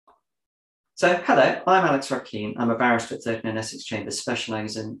So, hello, I'm Alex Rakeen. I'm a barrister at 39 Essex Chambers,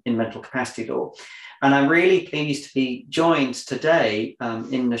 specialising in mental capacity law. And I'm really pleased to be joined today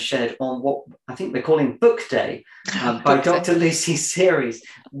in the shed on what I think we're calling Book Day by Book day. Dr. Lucy Series.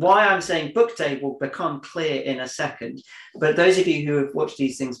 Why I'm saying Book Day will become clear in a second. But those of you who have watched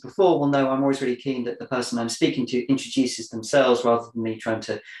these things before will know I'm always really keen that the person I'm speaking to introduces themselves rather than me trying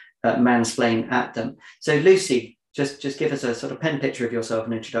to mansplain at them. So, Lucy, just give us a sort of pen picture of yourself,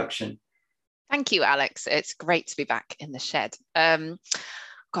 an introduction. Thank you, Alex. It's great to be back in the shed.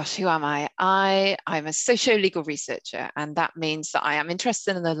 Gosh, who am I? I'm a socio-legal researcher, and that means that I am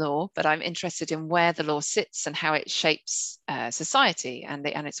interested in the law, but I'm interested in where the law sits and how it shapes society and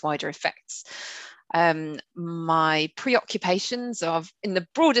its wider effects. My preoccupations are, in the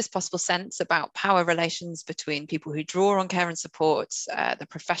broadest possible sense, about power relations between people who draw on care and support, the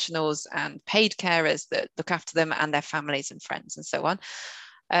professionals and paid carers that look after them and their families and friends and so on.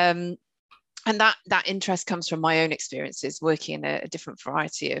 And that interest comes from my own experiences working in a different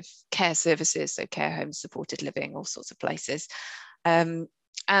variety of care services, so care homes, supported living, all sorts of places. And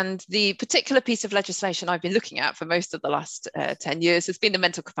the particular piece of legislation I've been looking at for most of the last 10 years has been the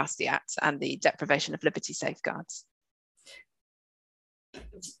Mental Capacity Act and the Deprivation of Liberty Safeguards.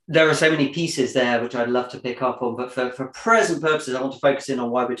 There are so many pieces there which I'd love to pick up on, but for present purposes, I want to focus in on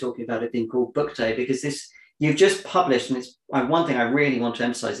why we're talking about it being called Book Day, because this you've just published, and it's one thing I really want to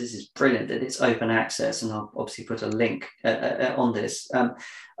emphasize. This is brilliant that it's open access, and I'll obviously put a link on this.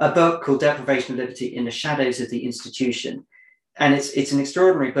 A book called Deprivation of Liberty in the Shadows of the Institution, and it's an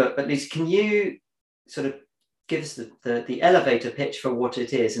extraordinary book. But Lisa, can you sort of give us the elevator pitch for what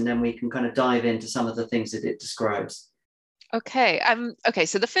it is, and then we can kind of dive into some of the things that it describes. Okay.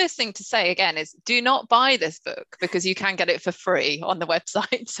 So the first thing to say again is do not buy this book because you can get it for free on the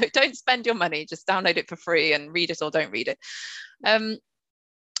website. So don't spend your money, just download it for free and read it or don't read it.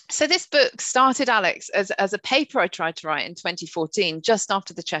 So this book started, Alex, as a paper I tried to write in 2014, just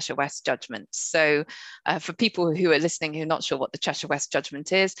after the Cheshire West judgment. So for people who are listening who are not sure what the Cheshire West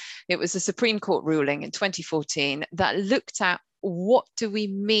judgment is, it was a Supreme Court ruling in 2014 that looked at what do we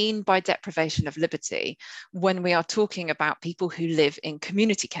mean by deprivation of liberty when we are talking about people who live in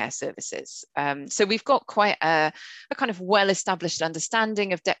community care services? So we've got quite a kind of well-established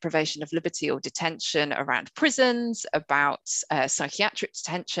understanding of deprivation of liberty or detention around prisons, about psychiatric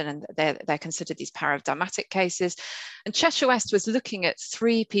detention, and they're considered these paradigmatic cases. And Cheshire West was looking at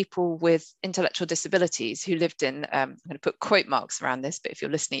three people with intellectual disabilities who lived in, I'm going to put quote marks around this, but if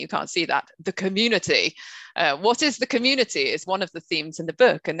you're listening, you can't see that, the community. What is the community is one of the themes in the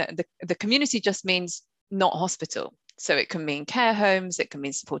book. And the community just means not hospital. So it can mean care homes, it can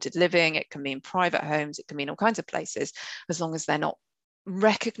mean supported living, it can mean private homes, it can mean all kinds of places, as long as they're not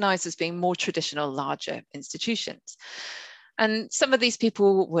recognized as being more traditional, larger institutions. And some of these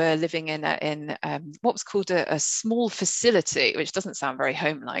people were living in what was called a small facility, which doesn't sound very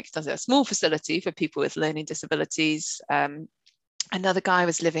home-like, does it? A small facility for people with learning disabilities. Another guy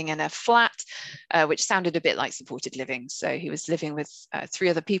was living in a flat, which sounded a bit like supported living. So he was living with three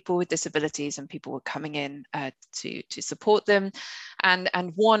other people with disabilities, and people were coming in to support them. And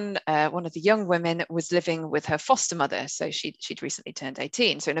one of the young women was living with her foster mother. So she'd recently turned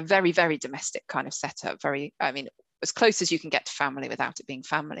 18. So in a very, very domestic kind of setup, as close as you can get to family without it being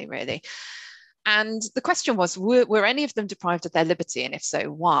family, really. And the question was, were any of them deprived of their liberty? And if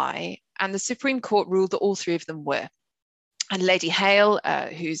so, why? And the Supreme Court ruled that all three of them were. And Lady Hale,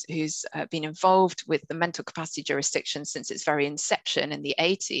 who's been involved with the mental capacity jurisdiction since its very inception in the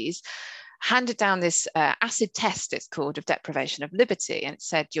 80s, handed down this acid test, it's called, of deprivation of liberty. And it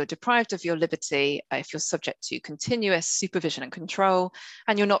said you're deprived of your liberty if you're subject to continuous supervision and control,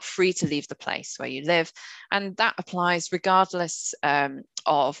 and you're not free to leave the place where you live. And that applies regardless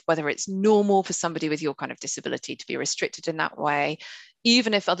of whether it's normal for somebody with your kind of disability to be restricted in that way,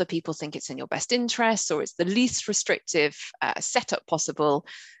 even if other people think it's in your best interest or it's the least restrictive setup possible.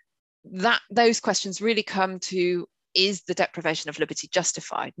 Those questions really come to, is the deprivation of liberty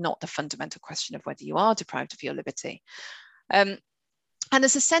justified, not the fundamental question of whether you are deprived of your liberty. And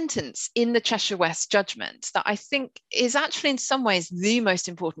there's a sentence in the Cheshire West judgment that I think is actually in some ways the most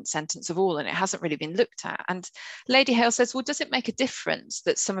important sentence of all, and it hasn't really been looked at. And Lady Hale says, well, does it make a difference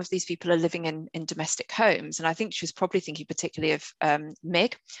that some of these people are living in domestic homes? And I think she was probably thinking particularly of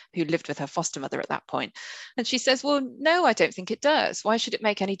Meg, who lived with her foster mother at that point. And she says, well, no, I don't think it does. Why should it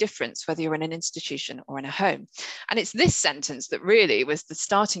make any difference whether you're in an institution or in a home? And it's this sentence that really was the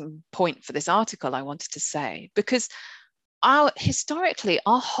starting point for this article I wanted to say, because historically,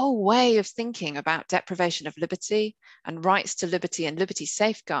 our whole way of thinking about deprivation of liberty and rights to liberty and liberty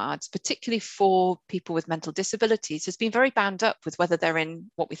safeguards, particularly for people with mental disabilities, has been very bound up with whether they're in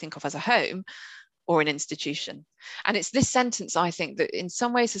what we think of as a home or an institution. And it's this sentence, I think, that in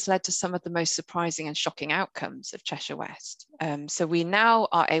some ways has led to some of the most surprising and shocking outcomes of Cheshire West. So we now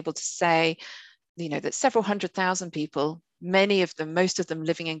are able to say, that several 100,000 people, most of them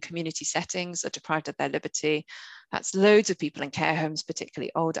living in community settings, are deprived of their liberty. That's loads of people in care homes,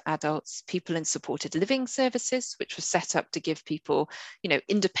 particularly older adults, people in supported living services, which were set up to give people,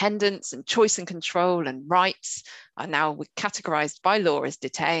 independence and choice and control and rights, are now categorized by law as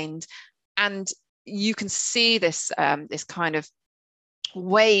detained. And you can see this, this kind of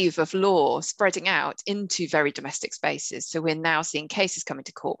wave of law spreading out into very domestic spaces. So we're now seeing cases coming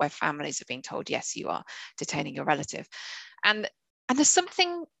to court where families are being told, yes, you are detaining your relative. And there's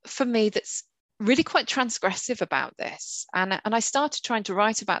something for me that's really quite transgressive about this. And I started trying to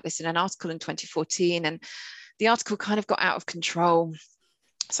write about this in an article in 2014, and the article kind of got out of control.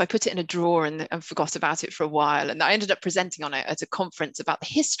 So I put it in a drawer and forgot about it for a while. And I ended up presenting on it at a conference about the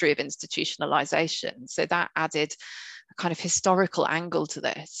history of institutionalization. So that added a kind of historical angle to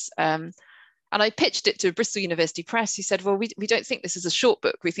this. And I pitched it to Bristol University Press, who said, well, we don't think this is a short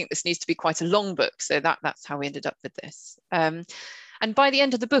book. We think this needs to be quite a long book. So that's how we ended up with this. And by the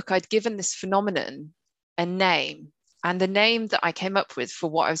end of the book, I'd given this phenomenon a name. And the name that I came up with for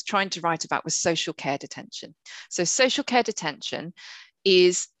what I was trying to write about was social care detention. So social care detention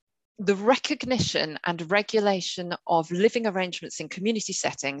is the recognition and regulation of living arrangements in community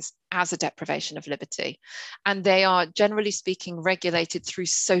settings as a deprivation of liberty. And they are, generally speaking, regulated through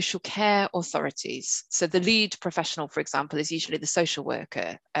social care authorities. So the lead professional, for example, is usually the social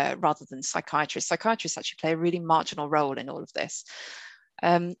worker rather than psychiatrists. Psychiatrists actually play a really marginal role in all of this.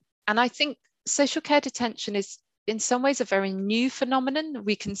 And I think social care detention is in some ways a very new phenomenon.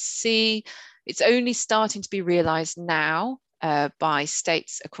 We can see it's only starting to be realized now by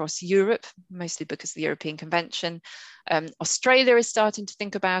states across Europe, mostly because of the European Convention. Australia is starting to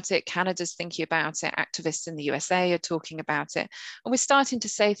think about it. Canada's thinking about it. Activists in the USA are talking about it. And we're starting to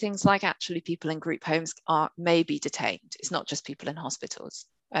say things like actually people in group homes may be detained. It's not just people in hospitals.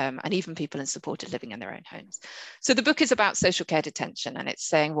 And even people in supported living in their own homes. So the book is about social care detention, and it's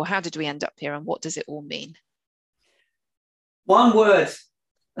saying, well, how did we end up here and what does it all mean? One word.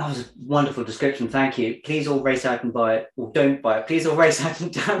 That was a wonderful description. Thank you. Please all race out and buy it, or don't buy it. Please all race out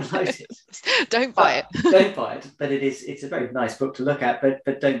and download it. Don't buy it. Don't buy it. But it's a very nice book to look at.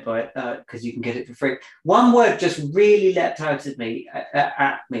 But don't buy it because you can get it for free. One word just really leapt out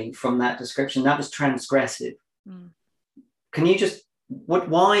at me from that description. That was transgressive. Mm. Can you just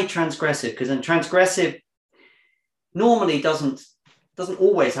why transgressive? Because then transgressive normally doesn't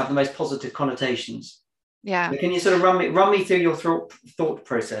always have the most positive connotations. Yeah. So can you sort of run me through your thought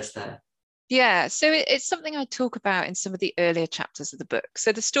process there? Yeah, so it's something I talk about in some of the earlier chapters of the book.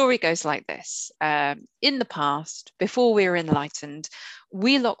 So the story goes like this. In the past, before we were enlightened,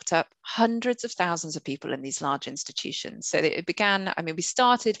 we locked up hundreds of thousands of people in these large institutions. So it began, we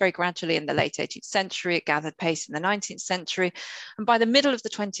started very gradually in the late 18th century, it gathered pace in the 19th century. And by the middle of the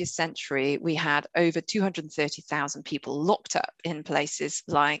 20th century, we had over 230,000 people locked up in places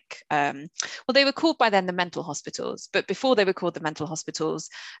like, they were called by then the mental hospitals, but before they were called the mental hospitals,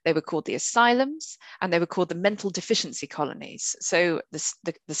 they were called the asylums, and they were called the mental deficiency colonies. So the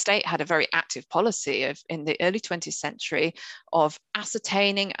state had a very active policy in the early 20th century of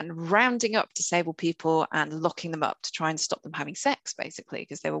ascertaining and rounding up disabled people and locking them up to try and stop them having sex, basically,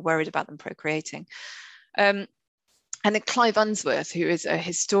 because they were worried about them procreating. And then Clive Unsworth, who is a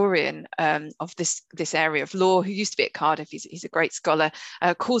historian of this area of law, who used to be at Cardiff, he's a great scholar,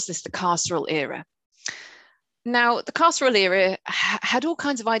 calls this the carceral era. Now, the carceral era had all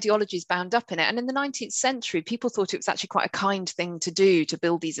kinds of ideologies bound up in it. And in the 19th century, people thought it was actually quite a kind thing to do, to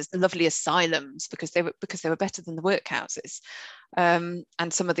build these lovely asylums because they were better than the workhouses and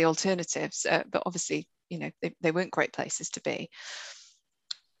some of the alternatives. But obviously, they weren't great places to be.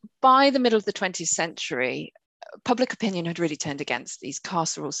 By the middle of the 20th century, public opinion had really turned against these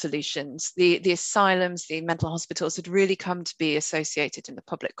carceral solutions. The asylums, the mental hospitals had really come to be associated in the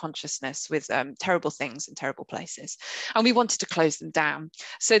public consciousness with terrible things and terrible places. And we wanted to close them down.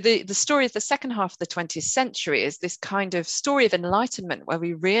 So the story of the second half of the 20th century is this kind of story of enlightenment where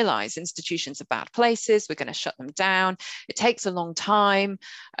we realize institutions are bad places, we're going to shut them down. It takes a long time.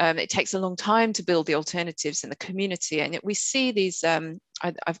 It takes a long time to build the alternatives in the community. And yet we see these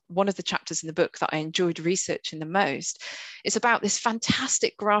one of the chapters in the book that I enjoyed researching the most is about this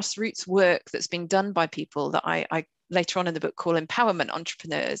fantastic grassroots work that's been done by people that I later on in the book call empowerment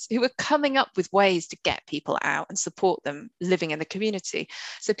entrepreneurs, who were coming up with ways to get people out and support them living in the community.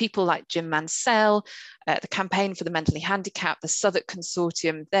 So people like Jim Mansell, the Campaign for the Mentally Handicapped, the Southwark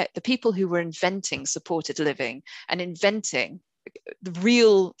Consortium, the people who were inventing supported living and inventing the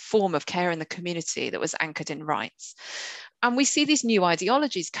real form of care in the community that was anchored in rights. And we see these new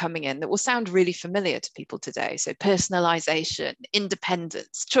ideologies coming in that will sound really familiar to people today. So personalization,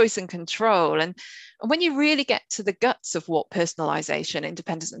 independence, choice and control. And when you really get to the guts of what personalization,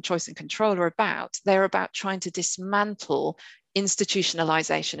 independence, and choice and control are about, they're about trying to dismantle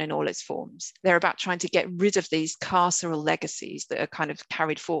institutionalization in all its forms. They're about trying to get rid of these carceral legacies that are kind of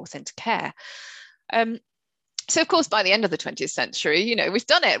carried forth into care. So of course, by the end of the 20th century, you know, we've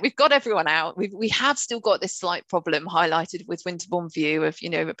done it. We've got everyone out. We have still got this slight problem highlighted with Winterbourne View of, you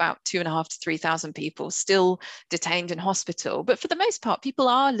know, about 2,500 to 3,000 people still detained in hospital. But for the most part, people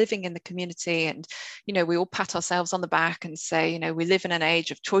are living in the community, and, you know, we all pat ourselves on the back and say, you know, we live in an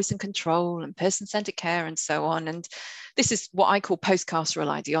age of choice and control and person-centered care and so on. And this is what I call post-carceral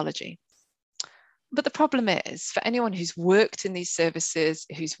ideology. But the problem is, for anyone who's worked in these services,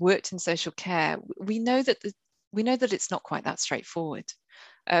 who's worked in social care, we know that it's not quite that straightforward.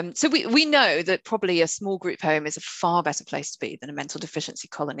 So we know that probably a small group home is a far better place to be than a mental deficiency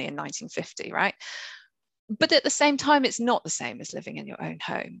colony in 1950, right? But at the same time, it's not the same as living in your own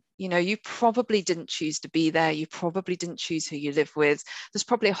home. You know, you probably didn't choose to be there. You probably didn't choose who you live with. There's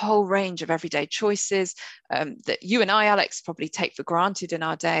probably a whole range of everyday choices that you and I, Alex, probably take for granted in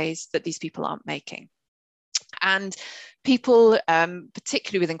our days that these people aren't making. And people,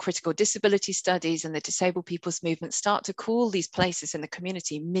 particularly within critical disability studies and the disabled people's movement, start to call these places in the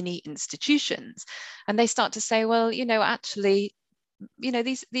community mini institutions. And they start to say, well, you know, actually, you know,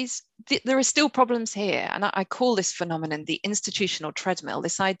 there are still problems here. And I call this phenomenon the institutional treadmill,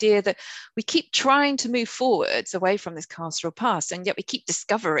 this idea that we keep trying to move forwards away from this carceral past, and yet we keep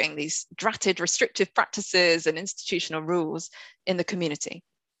discovering these dratted restrictive practices and institutional rules in the community.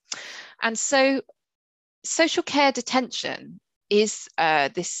 And so social care detention is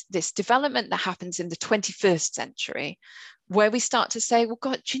this development that happens in the 21st century, where we start to say, well,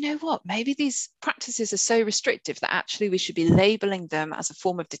 God, do you know what? Maybe these practices are so restrictive that actually we should be labeling them as a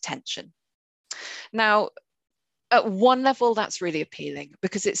form of detention. Now, at one level, that's really appealing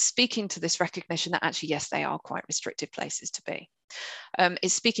because it's speaking to this recognition that actually, yes, they are quite restrictive places to be.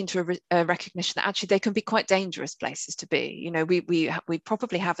 It's speaking to a recognition that actually they can be quite dangerous places to be. You know, we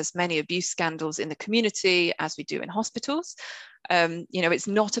probably have as many abuse scandals in the community as we do in hospitals. You know, it's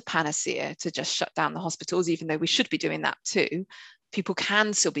not a panacea to just shut down the hospitals, even though we should be doing that too. People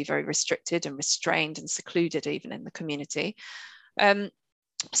can still be very restricted and restrained and secluded even in the community.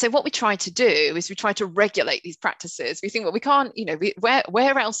 So what we try to do is we try to regulate these practices. We think, well, we can't, you know,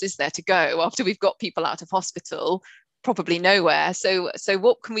 where else is there to go after we've got people out of hospital? Probably nowhere. So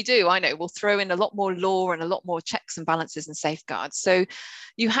what can we do? I know we'll throw in a lot more law and a lot more checks and balances and safeguards. So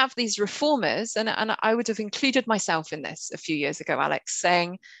you have these reformers, and I would have included myself in this a few years ago, Alex,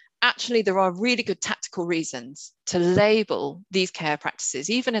 saying, actually, there are really good tactical reasons to label these care practices,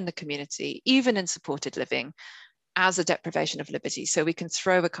 even in the community, even in supported living, as a deprivation of liberty. So we can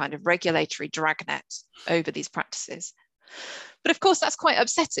throw a kind of regulatory dragnet over these practices. But of course, that's quite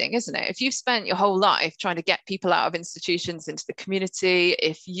upsetting, isn't it? If you've spent your whole life trying to get people out of institutions into the community,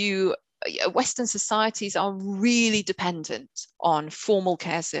 Western societies are really dependent on formal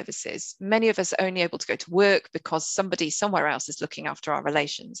care services. Many of us are only able to go to work because somebody somewhere else is looking after our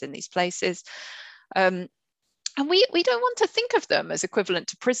relations in these places. And we don't want to think of them as equivalent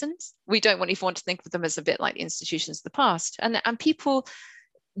to prisons. We don't even want to think of them as a bit like institutions of the past. And people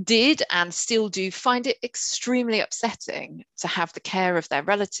did and still do find it extremely upsetting to have the care of their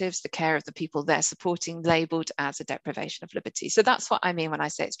relatives, the care of the people they're supporting, labelled as a deprivation of liberty. So that's what I mean when I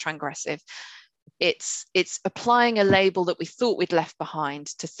say it's transgressive. It's applying a label that we thought we'd left behind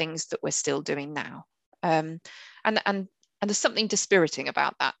to things that we're still doing now. And there's something dispiriting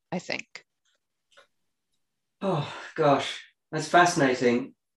about that, I think. Oh, gosh, that's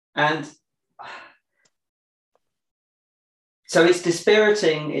fascinating. And so it's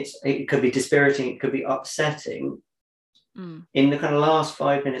dispiriting. It could be dispiriting. It could be upsetting. In the kind of last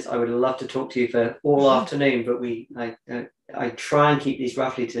 5 minutes, I would love to talk to you for all afternoon, but I try and keep these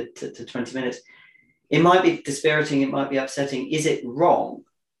roughly to 20 minutes. It might be dispiriting. It might be upsetting. Is it wrong?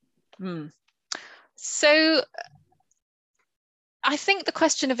 So I think the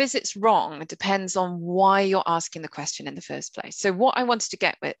question of is it's wrong depends on why you're asking the question in the first place. So what I wanted to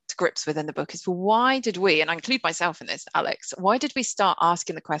get to grips with in the book is, well, why did we, and I include myself in this, Alex, why did we start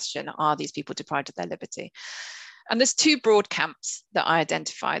asking the question, are these people deprived of their liberty? And there's two broad camps that I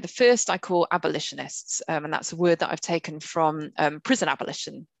identify. The first I call abolitionists, and that's a word that I've taken from prison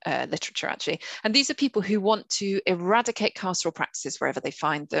abolition literature, actually. And these are people who want to eradicate carceral practices wherever they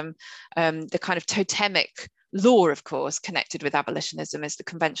find them. The kind of totemic law, of course, connected with abolitionism is the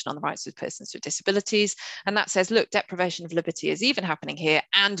Convention on the Rights of Persons with Disabilities. And that says, look, deprivation of liberty is even happening here,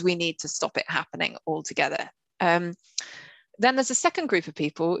 and we need to stop it happening altogether. Then there's a second group of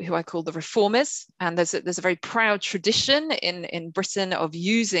people who I call the reformers, and there's a very proud tradition in Britain of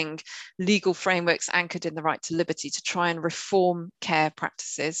using legal frameworks anchored in the right to liberty to try and reform care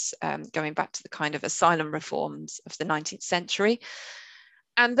practices, going back to the kind of asylum reforms of the 19th century.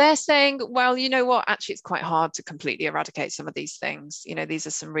 And they're saying, well, you know what, actually it's quite hard to completely eradicate some of these things. You know, these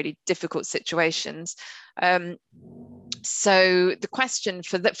are some really difficult situations. So the question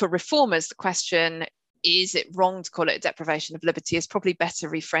for reformers, the question, is it wrong to call it a deprivation of liberty, is probably better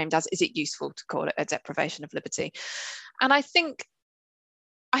reframed as, is it useful to call it a deprivation of liberty? And I think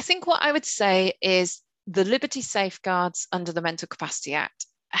what I would say is the liberty safeguards under the Mental Capacity Act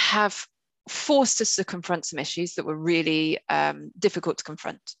have forced us to confront some issues that were really difficult to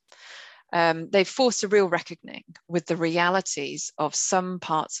confront. They've forced a real reckoning with the realities of some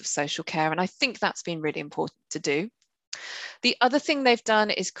parts of social care, and I think that's been really important to do. The other thing they've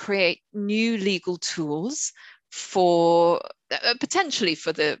done is create new legal tools for potentially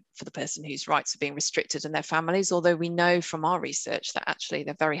for the person whose rights are being restricted and their families, although we know from our research that actually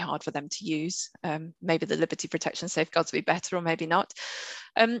they're very hard for them to use. Maybe the liberty protection safeguards will be better, or maybe not.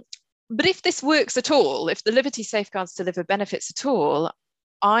 But if this works at all, if the liberty safeguards deliver benefits at all,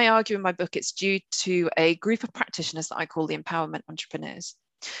 I argue in my book it's due to a group of practitioners that I call the empowerment entrepreneurs.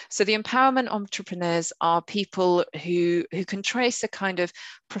 So the empowerment entrepreneurs are people who can trace a kind of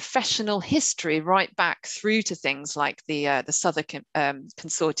professional history right back through to things like the Southwark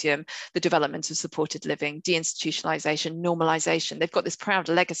Consortium, the development of supported living, deinstitutionalization, normalization. They've got this proud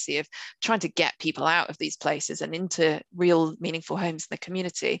legacy of trying to get people out of these places and into real meaningful homes in the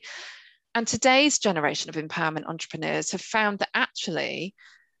community. And today's generation of empowerment entrepreneurs have found that actually,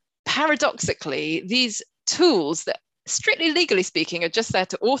 paradoxically, these tools that strictly legally speaking are just there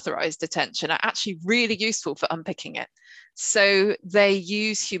to authorize detention are actually really useful for unpicking it. So they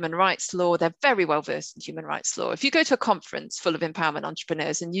use human rights law. They're very well versed in human rights law. If you go to a conference full of empowerment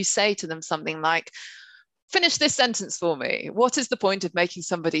entrepreneurs and you say to them something like, finish this sentence for me, what is the point of making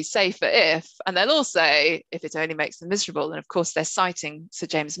somebody safer if, and they'll all say, if it only makes them miserable. And of course they're citing Sir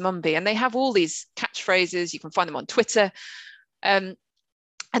James Mumby, and they have all these catchphrases. You can find them on Twitter.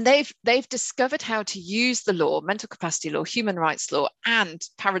 And they've discovered how to use the law, mental capacity law, human rights law, and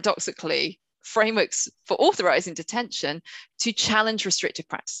paradoxically, frameworks for authorizing detention to challenge restrictive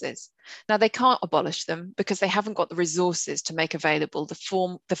practices. Now, they can't abolish them because they haven't got the resources to make available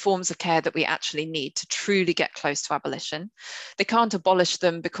the forms of care that we actually need to truly get close to abolition. They can't abolish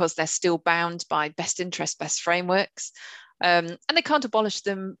them because they're still bound by best interest, best frameworks. And they can't abolish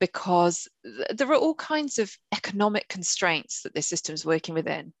them because there are all kinds of economic constraints that this system is working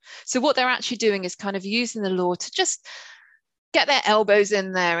within. So what they're actually doing is kind of using the law to just get their elbows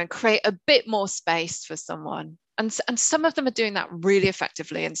in there and create a bit more space for someone. And some of them are doing that really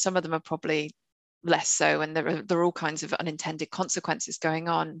effectively, and some of them are probably less so. And there are all kinds of unintended consequences going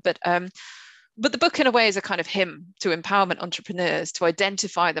on. But the book, in a way, is a kind of hymn to empowerment entrepreneurs, to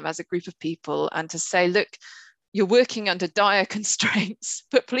identify them as a group of people and to say, look, you're working under dire constraints,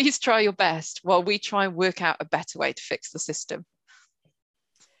 but please try your best while we try and work out a better way to fix the system.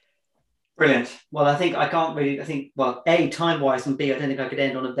 Brilliant. Well, I think, well, A, time-wise, and B, I don't think I could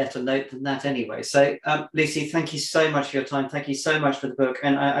end on a better note than that anyway. So, Lucy, thank you so much for your time. Thank you so much for the book.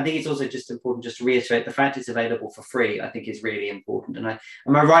 And I think it's also just important just to reiterate the fact it's available for free, I think is really important. And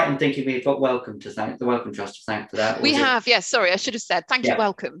am I right in thinking we've got Wellcome to thank, the Wellcome Trust to thank for that? We have, yes, sorry, I should have said, thank you,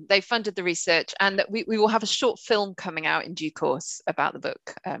 Wellcome. They funded the research, and we will have a short film coming out in due course about the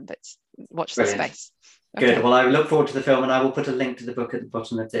book, but watch the space. Good. Okay. Well, I look forward to the film, and I will put a link to the book at the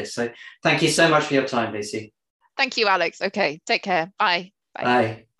bottom of this. So thank you so much for your time, Lucy. Thank you, Alex. Okay, take care. Bye. Bye.